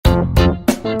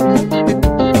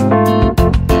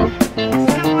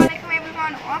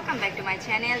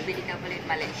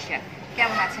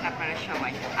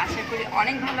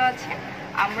অনেক ভালো আছেন।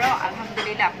 আমরাও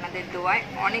আলহামদুলিল্লাহ আপনাদের দোয়ায়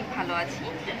অনেক ভালো আছি।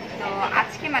 তো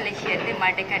আজকে মালয়েশিয়াতে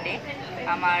মার্ডেকা ডে।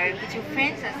 আমার কিছু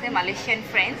ফ্রেন্ডস আছে, মালয়েশিয়ান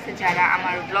ফ্রেন্ডস যারা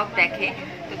আমার ব্লগ দেখে,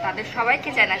 তো তাদের সবাইকে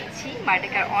জানাচ্ছি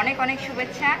মার্ডেকার অনেক অনেক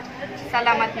শুভেচ্ছা।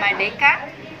 সালামাত মার্ডেকা।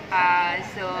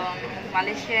 সো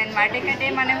মালয়েশিয়ান মার্ডেকা ডে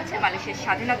মানে হচ্ছে মালয়েশিয়ার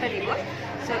স্বাধীনতা দিবস।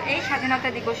 সো এই স্বাধীনতা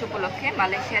দিবস উপলক্ষে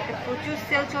মালয়েশিয়াতে প্রচুর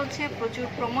সেল চলছে, প্রচুর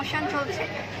প্রমোশন চলছে।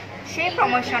 সেই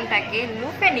প্রমোশনটাকে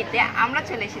লুপে নিতে আমরা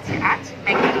চলে এসেছি আজ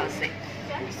ম্যাকডোনাল্ডসে।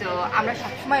 সো আমরা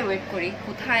সবসময় ওয়েট করি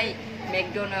কোথায়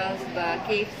ম্যাকডোনাল্ডস বা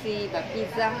কেএফসি বা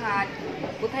পিৎজা হাট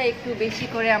কোথায় একটু বেশি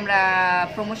করে আমরা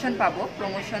প্রমোশন পাবো।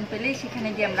 প্রমোশন পেলেই সেখানে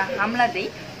গিয়ে আমরা হামলা দিই।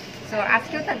 সো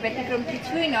আজকেও তার ব্যতিক্রম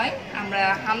কিছুই নয়, আমরা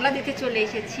হামলা দিতে চলে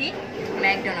এসেছি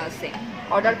ম্যাকডোনাল্ডসে।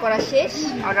 অর্ডার করা শেষ।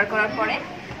 অর্ডার করার পরে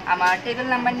আমার টেবিল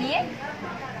নাম্বার নিয়ে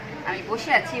আমি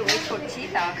বসে আছি, ওয়েট করছি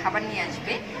তা খাবার নিয়ে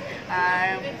আসবে। আর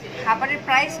খাবারের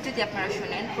প্রাইস যদি আপনারা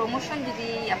শুনেন, প্রমোশন যদি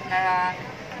আপনারা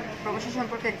প্রমোশন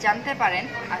সম্পর্কে জানতে পারেন,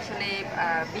 আসলে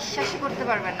বিশ্বাসই করতে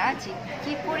পারবেন না যে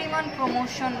কী পরিমাণ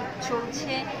প্রমোশন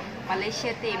চলছে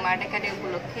মালয়েশিয়াতে এই মার্ডেকা ডে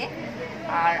উপলক্ষে।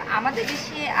 আর আমাদের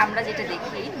দেশে আমরা যেটা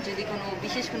দেখি, যদি কোনো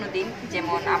বিশেষ কোনো দিন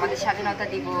যেমন আমাদের স্বাধীনতা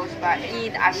দিবস বা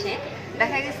ঈদ আসে,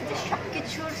 দেখা গেছে যে সব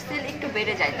কিছুর সেল একটু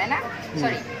বেড়ে যায়, তাই না?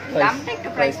 সরি, দামটা একটু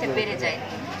প্রাইসটা বেড়ে যায়।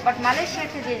 বাট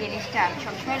মালয়েশিয়াতে যে জিনিসটা আমি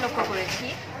সবসময় লক্ষ্য করেছি,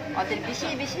 ওদের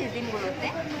বিশেষ বিশেষ দিনগুলোতে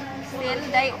সেল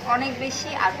দেয় অনেক বেশি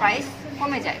আর প্রাইস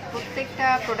কমে যায়। প্রত্যেকটা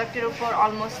প্রোডাক্টের উপর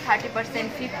অলমোস্ট 30%,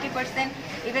 50%,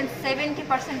 ইভেন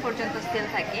 70% পর্যন্ত সেল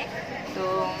থাকে। তো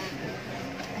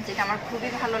যেটা আমার খুবই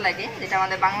ভালো লাগে, যেটা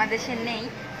আমাদের বাংলাদেশে নেই।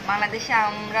 বাংলাদেশে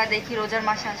আমরা দেখি রোজার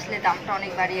মাসে আসলে দামটা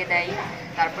অনেক বাড়িয়ে দেয়,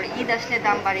 তারপরে ঈদ আসলে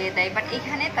দাম বাড়িয়ে দেয়, বাট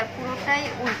এখানে তার পুরোটাই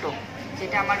উল্টো,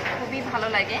 যেটা আমার খুবই ভালো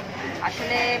লাগে।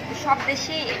 আসলে সব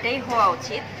দেশেই এটাই হওয়া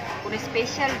উচিত, কোনো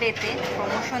স্পেশাল ডেতে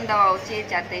প্রমোশন দেওয়া উচিত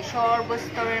যাতে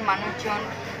সর্বস্তরের মানুষজন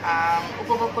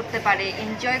উপভোগ করতে পারে,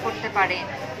 এনজয় করতে পারে।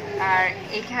 আর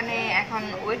এখানে এখন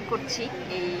ওয়েট করছি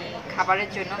এই খাবারের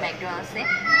জন্য ম্যাকডোনাল্ডসে।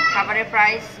 খাবারের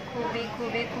প্রাইস খুবই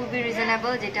খুবই খুবই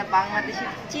রিজনেবল, যেটা বাংলাদেশে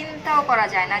চিন্তাও করা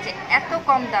যায় না যে এত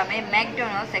কম দামে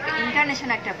ম্যাকডোনাল্ডস একটা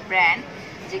ইন্টারন্যাশনাল একটা ব্র্যান্ড,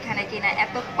 যেখানে কিনা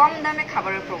এত কম দামে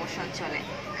খাবারের প্রমোশন চলে।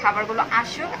 খাবারগুলো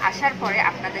আসুক, আসার পরে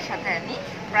আপনাদের সাথে আমি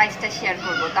প্রাইসটা শেয়ার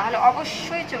করব, তাহলে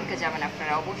অবশ্যই চমকে যাবেন,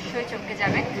 আপনারা অবশ্যই চমকে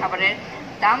যাবেন খাবারের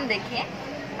দাম দেখে।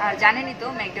 আর জানেনই তো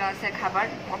ম্যাকডোনাল্ডসের খাবার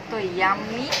কত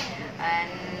yummy.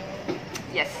 And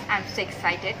yes, I'm so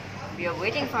excited. We are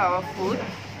waiting for our food,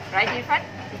 right, Irfan?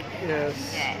 Yes.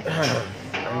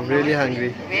 Yeah. I'm really hungry.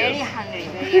 Very hungry,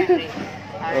 very hungry.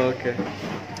 Okay.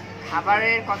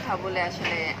 খাবারের কথা বলে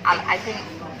আসলে I think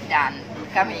done.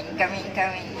 Coming.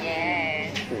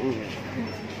 Yes.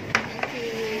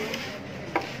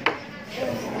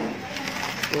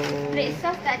 Please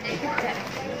stop that.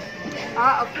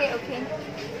 Okay.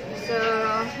 So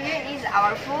here is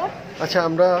our food. আচ্ছা,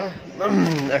 আমরা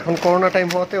এখন corona time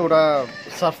হওয়াতে ওরা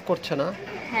serve করছে না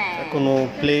কোনো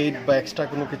প্লেট বা এক্সট্রা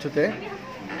কোনো কিছুতে।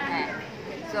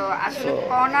 তো আসলে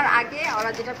করোনার আগে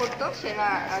ওরা যেটা করতো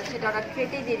সেটা ওরা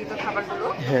ট্রেতেই দিয়ে দিত খাবারগুলো।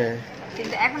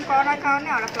 কিন্তু এখন করোনার কারণে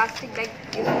ওরা প্লাস্টিক ব্যাগ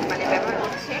মানে ব্যবহার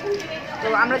করছে। তো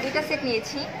আমরা দুইটা সেট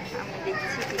নিয়েছি, আমি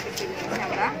দেখছি কি সেট নিয়েছি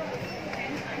আমরা।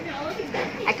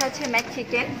 একটা হচ্ছে ম্যাক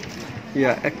চিকেন,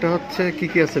 একটা হচ্ছে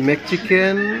কি আছে Mac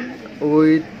chicken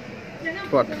with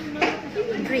what?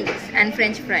 Drinks and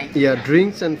French fry.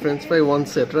 Drinks and French fry, one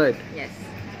set, right? Yes.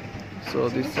 So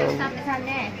this one.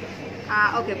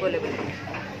 Okay, bole.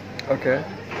 Okay.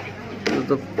 So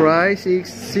the price is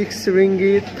 6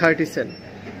 ringgit 30 cent.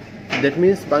 That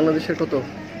means Bangladesher কত?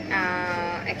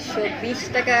 120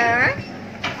 টাকা।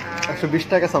 120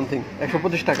 টাকা something,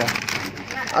 125 টাকা।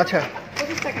 আচ্ছা,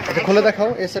 25 টাকা। এটা খুলে দেখাও,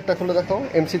 এই সেটটা খুলে দেখাও,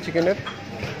 এমসি চিকেনের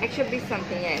 120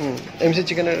 সামথিং। এমসি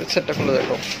চিকেনের সেটটা খুলে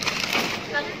দেখাও।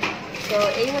 তো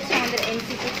এই হচ্ছে আমাদের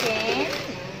এমসি চিকেন।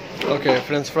 ওকে,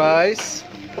 ফ্রেঞ্চ ফ্রাইস।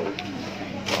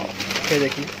 এই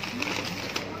দেখি।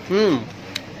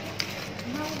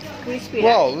 Crispy.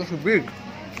 Wow, this is big.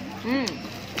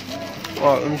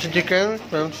 MC chicken,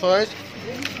 French fries,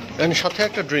 and সাথে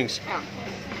একটা ড্রিঙ্কস।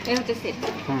 এই হচ্ছে সেট।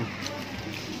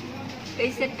 এই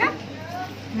সেটটা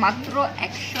মাত্র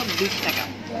 120 টাকা।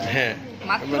 হ্যাঁ,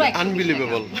 মাত্র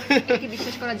আনবিলিভেবল। কি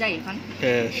বিশ্বাস করা যায় এখন?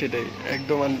 হ্যাঁ, সেটাই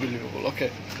একদম unbelievable. Okay,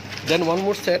 then one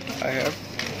more said I have.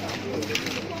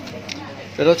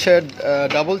 এটা হচ্ছে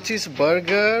double cheese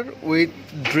burger with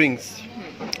drinks,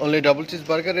 only double cheese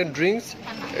burger and drinks.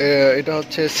 এটা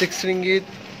হচ্ছে 6 ringgit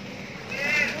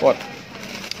what?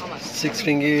 How much? 6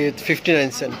 ringgit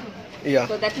 59 cent.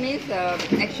 So that means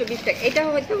 120 টাকা। এটা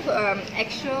হয়তো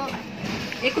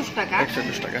 121 টাকা।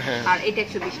 121 টাকা, হ্যাঁ। আর এটা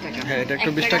 120 টাকা। হ্যাঁ, এটা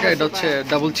 120 টাকা। এটা হচ্ছে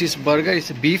double cheese burger,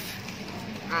 it's beef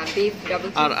beef double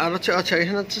cheese আর হচ্ছে আচ্ছা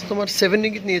এখানে হচ্ছে তোমার 7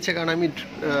 রিঙ্গিত নিয়েছে কারণ আমি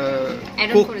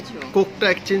কোকটা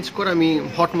এক্সচেঞ্জ করে আমি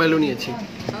হট মাইলো নিয়েছি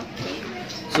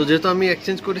সো যেহেতু আমি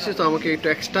এক্সচেঞ্জ করেছি তো আমাকে একটু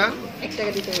এক্সট্রা 1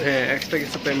 টাকা দিতে হবে হ্যাঁ এক্সট্রা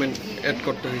কিছু পেমেন্ট অ্যাড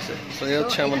করতে হয়েছে সো এই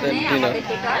হচ্ছে আমাদের ডিনার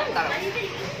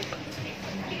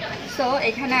সো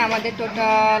এখানে আমাদের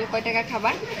টোটাল কয় টাকা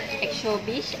খাবার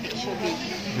 120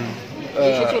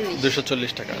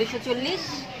 240 টাকা 240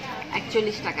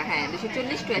 41 টাকা হ্যাঁ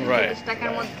 240 টু 41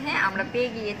 টাকার মধ্যে আমরা পেয়ে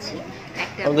গিয়েছি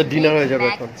একটা আমাদের ডিনার হয়ে যাবে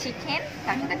এখন চিকেন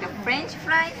তার সাথে একটা ফ্রেঞ্চ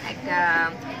ফ্রাই একটা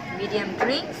মিডিয়াম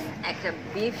ড্রিঙ্কস একটা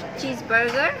বিফ চিজ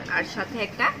বার্গার আর সাথে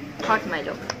একটা হট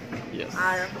মাইলো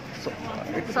আর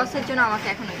সসের জন্য আমাকে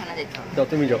এখন ওখানে যেতে হবে দাও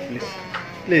তুমি যাও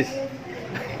প্লিজ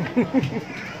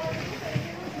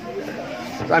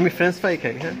আমি ফ্রেঞ্চ ফ্রাই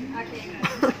খাই হ্যাঁ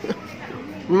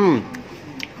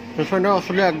ফ্রেঞ্চ ফ্রাইটা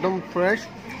আসলে একদম ফ্রেশ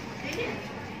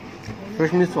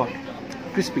মিন্স what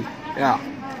crispy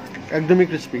একদমই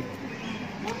ক্রিস্পি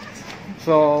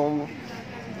সো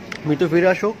মিতু ফিরে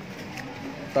আসুক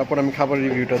তারপর আমি খাবারের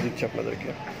রিভিউটা দিচ্ছি আপনাদেরকে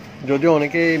যদিও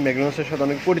অনেকেই ম্যাকডোনাল্ডসের সাথে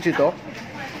অনেক পরিচিত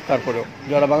তারপরেও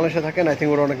যারা বাংলাদেশে থাকেন আই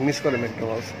থিঙ্ক ওরা অনেক মিস করে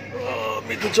ম্যাকডোনাল্ডস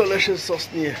মিতু চলে এসে সস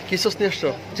নিয়ে কি সস নিয়ে আসছো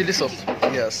চিলি সস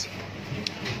ইয়েস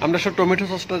আমরা সব টমেটো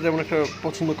সসটা যেমন একটা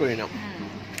পছন্দ করি না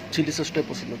চিলি সসটাই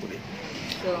পছন্দ করি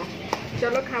তো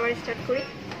চলো খাবার স্টার্ট করি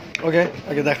ওকে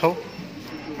আগে দেখাও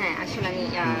হ্যাঁ আসলে আমি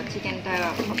চিকেনটা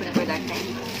ওপেন করে দেখাই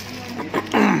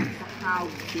how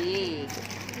big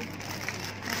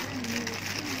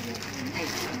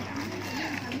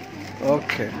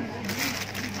okay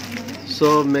so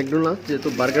McDonald's যেহেতু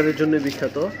বার্গারের জন্য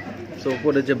বিখ্যাত সো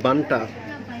উপরে যে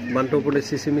বানটা উপরে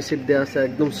সিসিমি সিড দেওয়া আছে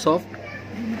একদম সফট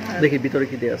দেখি ভিতরে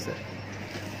কি দেওয়া আছে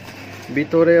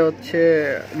ভিতরে হচ্ছে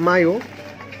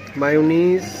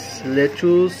মায়োনিজ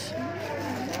লেচুস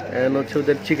এন্ড হচ্ছে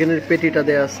ওদের চিকেনের পেটিটা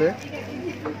দেওয়া আছে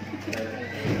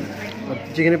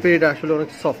চিকেনের পেটিটা আসলে অনেক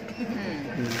soft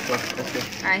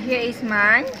here is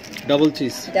my double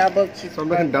cheese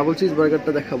আমরা এখন ডাবল চিজ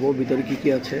বার্গারটা দেখাবো ভিতরে কি কি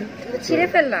আছে ছিঁড়ে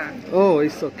ফেললাম ও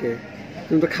ইটস ওকে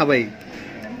তুমি তো খাবাই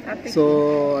so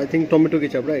I think tomato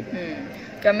ketchup right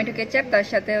tomato ketchup তার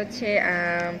সাথে হচ্ছে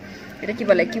এটা কি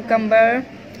বলে cucumber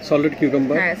salted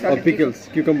cucumber or pickles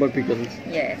cucumber pickles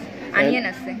yes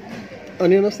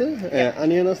onion আছে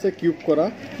অনিয়ন আছে কিউব করা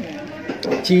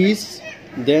চিজ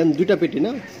দেন দুইটা পেটি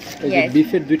না এই যে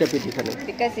বিফের দুইটা পেটি এখানে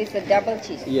because it's a double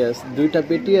cheese yes দুইটা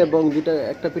পেটি এবং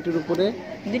একটা পেটির উপরে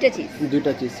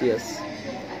দুইটা চিজ ইয়েস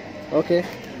ওকে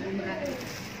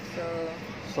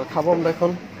সো খাবো আমরা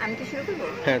এখন আমি কি শুরু করব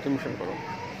হ্যাঁ তুমি শুরু করো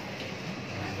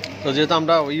তো যেহেতু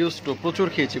আমরা প্রচুর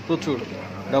খেয়েছি প্রচুর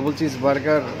ডাবল চিজ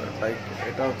বার্গার লাইক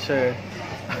এটা হচ্ছে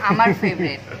আমার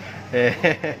ফেভারিট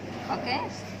ওকে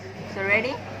সো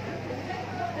রেডি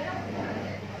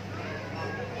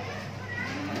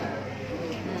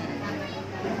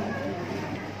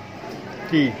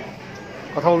কি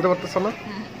কথা বলতে পারতেছ না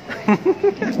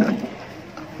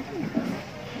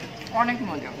অনেক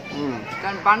মজা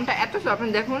কারণ বানটা এত সফট আপনি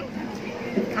দেখুন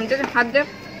আমি তো হাত দিয়ে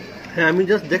হ্যাঁ আমি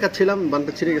জাস্ট দেখাচ্ছিলাম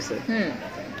বানটা ছিঁড়ে গেছে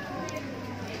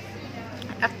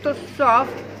এত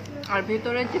সফট আর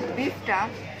ভিতরে যে বিফটা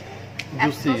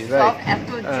জুসি এত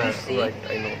জুসি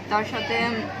তার সাথে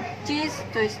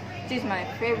চিজ মাই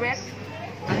ফেভারিট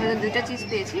তার সাথে দুইটা চিজ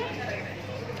পেয়েছি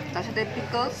তার সাথে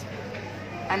pickles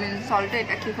I mean salted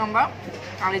cucumber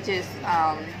আর এই যে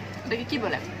এটাকে কি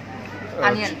বলে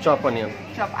onion chop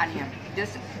onion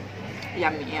just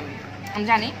yummy আমি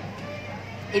জানি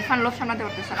ইরফান লোভ সামলাতে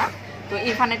পারতেছে না তো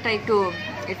ইরফান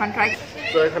ট্রাই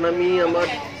তো এখন আমি আমার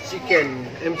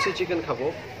এমসি চিকেন খাবো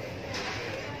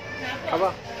খাবা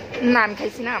না আমি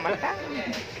খাইছি না আমারটা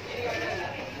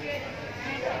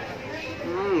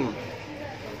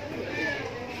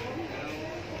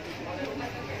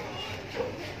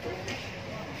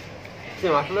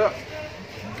আসলে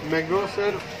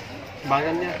ম্যাকডোনাল্ডসের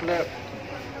বাগান নিয়ে আসলে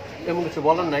এমন কিছু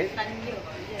বলার নাই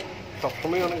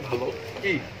সবসময় অনেক ভালো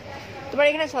কি তোমার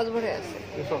এখানে সস ভরে আছে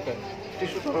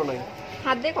টিস্যু ছাড়াও নাই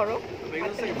হাত দিয়ে করো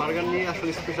বার্গার নিয়ে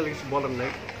আসলে স্পেশাল কিছু বলার নাই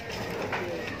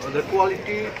ওদের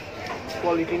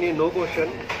কোয়ালিটি নিয়ে নো কোয়েশ্চেন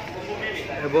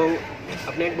এবং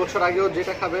আপনি 1 বছর আগেও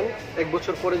যেটা খাবেন 1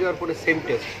 বছর পরে যাওয়ার পরে সেম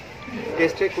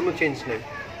টেস্টে কোনো চেঞ্জ নেই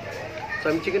তো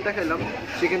আমি চিকেনটা খাইলাম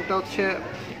চিকেনটা হচ্ছে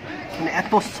মানে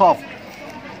এত সফট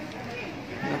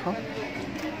দেখো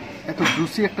এত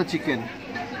জুসি একটা চিকেন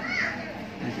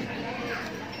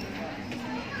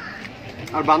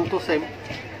আর বান তো সেম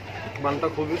বানটা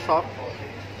খুবই সফট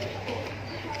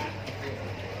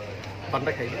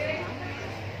বানটা খাই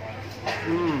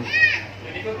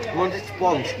মনে হচ্ছে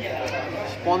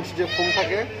স্পঞ্জ যে ফোম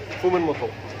থাকে ফোমের মতো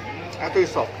এতই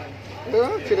সফট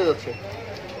ছিঁড়ে যাচ্ছে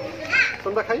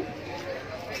তোমরা খাই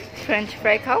ফ্রেঞ্চ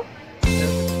ফ্রাই খাও।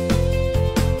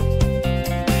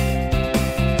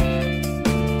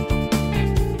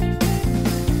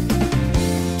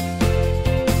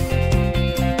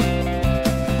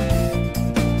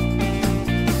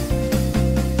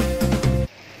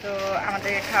 তো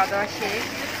আমাদের খাওয়া দাওয়া শেষ।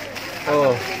 ও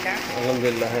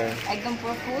আলহামদুলিল্লাহ, হ্যাঁ একদম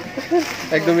পুরো ফুল,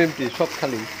 একদম এমটি, সব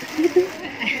খালি,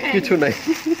 কিছু নাই।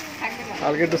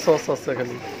 আলগে একটু সস আছে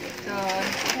খালি। তো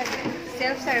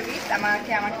সেলফ সার্ভিস,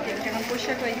 আমাকে আমার টেবিলটা এখন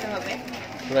পরিষ্কার করে দিতে হবে।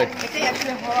 রাইট, এটাই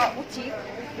আসলে হওয়া উচিত।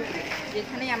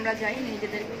 যেখানেই আমরা যাই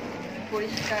নিজেদের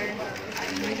পরিষ্কার,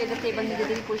 নিজেদের টেবিল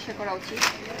নিজেদেরই পরিষ্কার করা উচিত।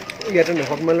 এটা নিয়ে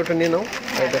হট মাইলোটা নিয়ে নাও,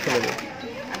 দেখে নেবো।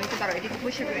 আমি তো তারা এটাকে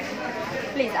পরিষ্কার করে নিই।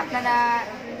 প্লিজ আপনারা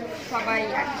সবাই,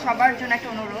 সবার জন্য একটা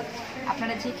অনুরোধ,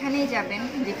 আপনারা যেখানেই যাবেন,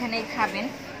 যেখানেই খাবেন,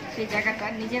 সেই জায়গাটা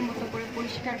নিজের মতো করে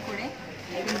পরিষ্কার করে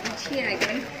একদম গুছিয়ে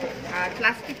রাখবেন। আর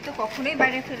প্লাস্টিক তো কখনোই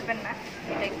বাইরে ফেলবেন না,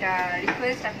 এটা একটা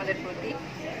রিকোয়েস্ট আপনাদের প্রতি।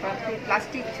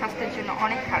 প্লাস্টিক স্বাস্থ্যের জন্য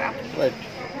অনেক খারাপ।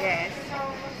 ইয়েস।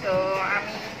 তো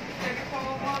আমি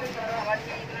আমার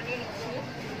এগুলো নিয়ে নিচ্ছি।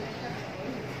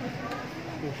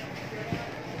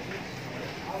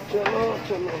 চলো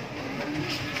চলো,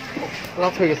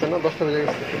 রাত হয়ে গেছে না, 10টা বেজে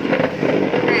গেছে।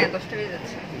 হ্যাঁ 10টা বেজে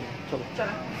যাচ্ছে। চলো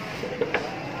চলো।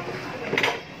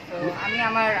 তো আমি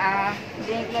আমার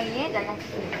ড্রিঙ্কগুলো নিয়ে জায়গা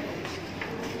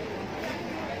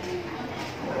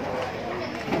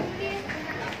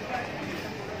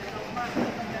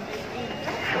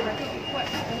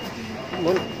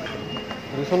বল,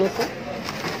 দূষণ আছে।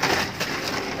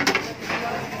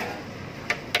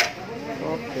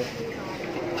 ওকে,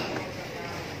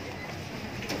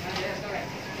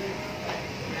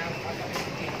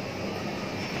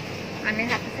 আমি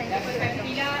হাত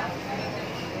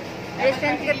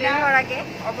রেস্টুরেন্ট থেকে বের হওয়ার আগে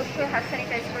অবশ্যই হাত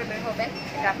স্যানিটাইজ করে বের হবেন।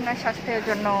 এটা আপনার স্বাস্থ্যের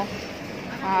জন্য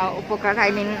উপকার।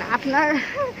 আই মিন আপনার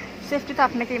সেফটি তো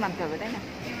আপনাকেই মানতে হবে, তাই না?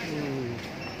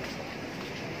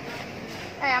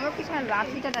 হ্যাঁ, আমার পিছনে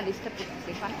লাঠিটা না ডিস্টার্ব করতেছে।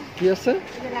 এখানে কি আছে?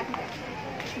 লাঠিটা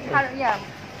আর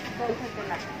বল থাকবে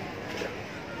লাঠি।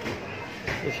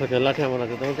 ওকে, লাঠি আমার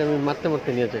আছে, তোমাকে আমি মারতে মারতে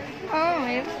নিয়ে যাই। ও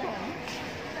এরকম।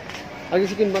 আর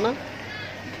কিছু কিনবা না?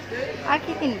 আর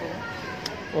কি কিনবো?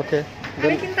 ওকে,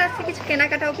 আমি কিন্তু আজকে কিছু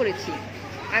কেনাকাটাও করেছি,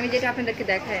 আমি যেটা আপনাদেরকে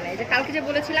দেখাই না। এই যে কালকে যে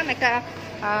বলেছিলাম একটা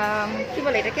কি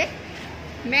বলে এটাকে,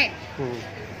 mat,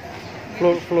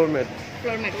 floor mat.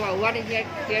 Floor mat. Wow, what a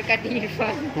hair cutting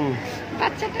Irfan.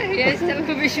 বাচ্চাটার হেয়ার স্টাইল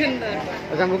খুবই সুন্দর।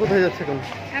 আচ্ছা, আমরা কোথায় যাচ্ছি এখন?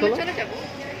 আমরা চলে যাবো।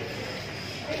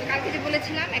 তো কালকে যে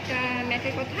বলেছিলাম একটা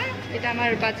ম্যাটের কথা, যেটা আমার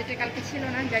বাজেটে কালকে ছিল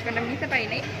না, যার কারণে আমি নিতে পারি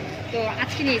নাই। তো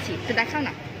আজকে নিয়েছি, তো দেখাও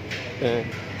না। হ্যাঁ,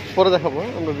 পরে দেখাবো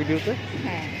আমরা ভিডিওতে।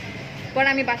 হ্যাঁ, পরে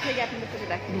আমি বাসায় গিয়ে আপনাদের সাথে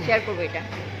শেয়ার করবো এটা।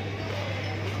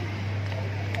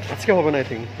 আজকে হবে না, আই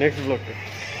থিঙ্ক নেক্সট ব্লগে।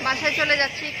 বাসায় চলে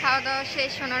যাচ্ছি, খাওয়া দাওয়া শেষ,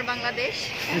 সোনার বাংলাদেশ।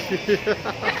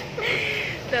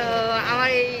 তো আমার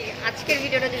এই আজকের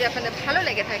ভিডিওটা যদি আপনাদের ভালো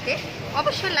লেগে থাকে,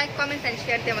 অবশ্যই লাইক, কমেন্ট অ্যান্ড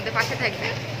শেয়ার দিয়ে আমাদের পাশে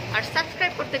থাকবেন। আর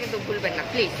সাবস্ক্রাইব করতে কিন্তু ভুলবেন না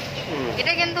প্লিজ।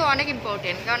 এটা কিন্তু অনেক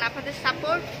ইম্পর্টেন্ট, কারণ আপনাদের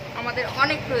সাপোর্ট আমাদের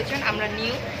অনেক প্রয়োজন। আমরা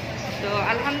নিউ, তো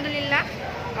আলহামদুলিল্লাহ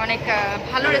অনেক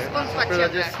ভালো রেসপন্স পাচ্ছি। আপনারা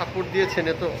যে সাপোর্ট দিয়েছেন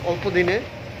এত অল্প দিনে,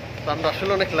 তো আমরা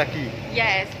আসলে অনেক লাকি।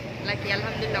 ইয়েস, লাকি,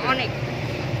 আলহামদুলিল্লাহ অনেক।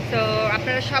 তো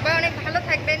আপনারা সবাই অনেক ভালো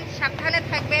থাকবেন, সাবধানে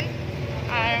থাকবেন,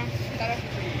 আর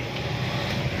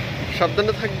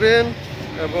সাবধানে থাকবেন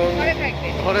এবং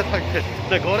ঘরে থাকবেন।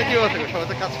 না, ঘরে কিভাবে থাকবে, সবাই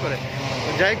তো কাজ করে।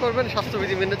 যাই করবেন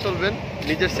স্বাস্থ্যবিধি মেনে চলবেন,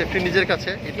 নিজের সেফটি নিজের কাছে,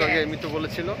 এটা আগে মিতু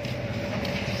বলেছিল।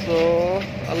 তো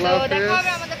আল্লাহ হাফেজ, দেখা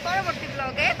হবে আমাদের পরবর্তী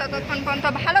ব্লগে। ততক্ষণ পর্যন্ত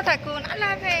ভালো থাকুন। আল্লাহ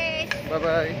হাফেজ, bye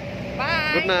bye,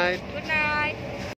 by, good night. Good night.